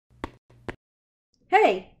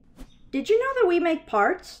Did you know that we make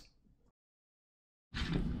parts?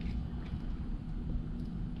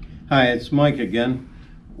 Hi, it's Mike again.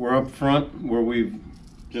 We're up front where we've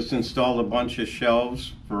just installed a bunch of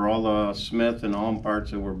shelves for all the Smith and Alm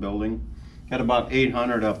parts that we're building. Got about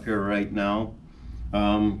 800 up here right now.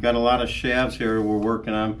 Got a lot of shafts here we're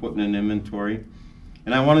working on putting in inventory.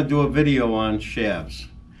 And I want to do a video on shafts.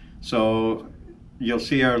 So you'll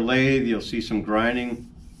see our lathe, you'll see some grinding,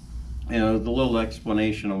 and the little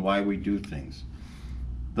explanation of why we do things.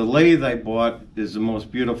 The lathe I bought is the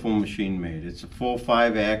most beautiful machine made. It's a full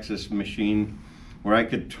 5-axis machine where I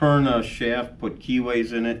could turn a shaft, put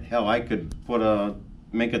keyways in it. Hell, I could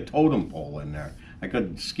make a totem pole in there. I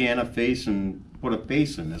could scan a face and put a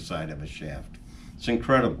face in the side of a shaft. It's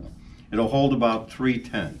incredible. It'll hold about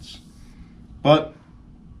 3/10. But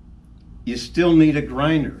you still need a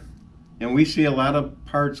grinder. And we see a lot of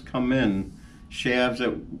parts come in, shafts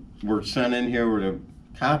that were sent in here with a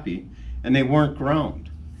copy, and they weren't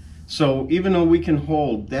ground. So even though we can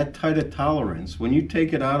hold that tight a tolerance, when you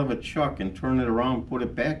take it out of a chuck and turn it around, put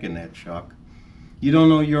it back in that chuck, you don't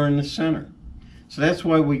know you're in the center. So that's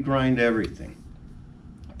why we grind everything.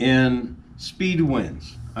 And speed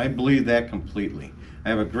wins. I believe that completely. I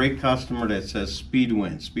have a great customer that says speed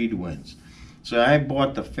wins, speed wins. So I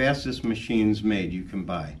bought the fastest machines made you can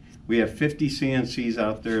buy. We have 50 CNCs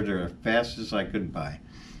out there. They're the fastest I could buy.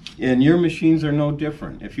 And your machines are no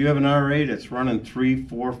different. If you have an R8 that's running 3,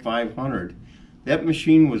 4, 500, that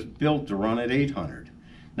machine was built to run at 800.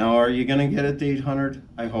 Now, are you going to get it to 800?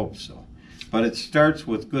 I hope so. But it starts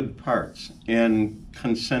with good parts and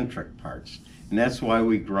concentric parts. And that's why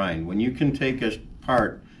we grind. When you can take a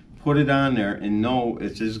part, put it on there, and know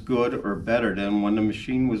it's as good or better than when the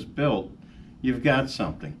machine was built, you've got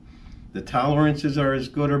something. The tolerances are as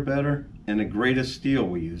good or better, and the greatest steel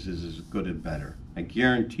we use is as good or better. I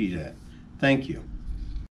guarantee that. Thank you.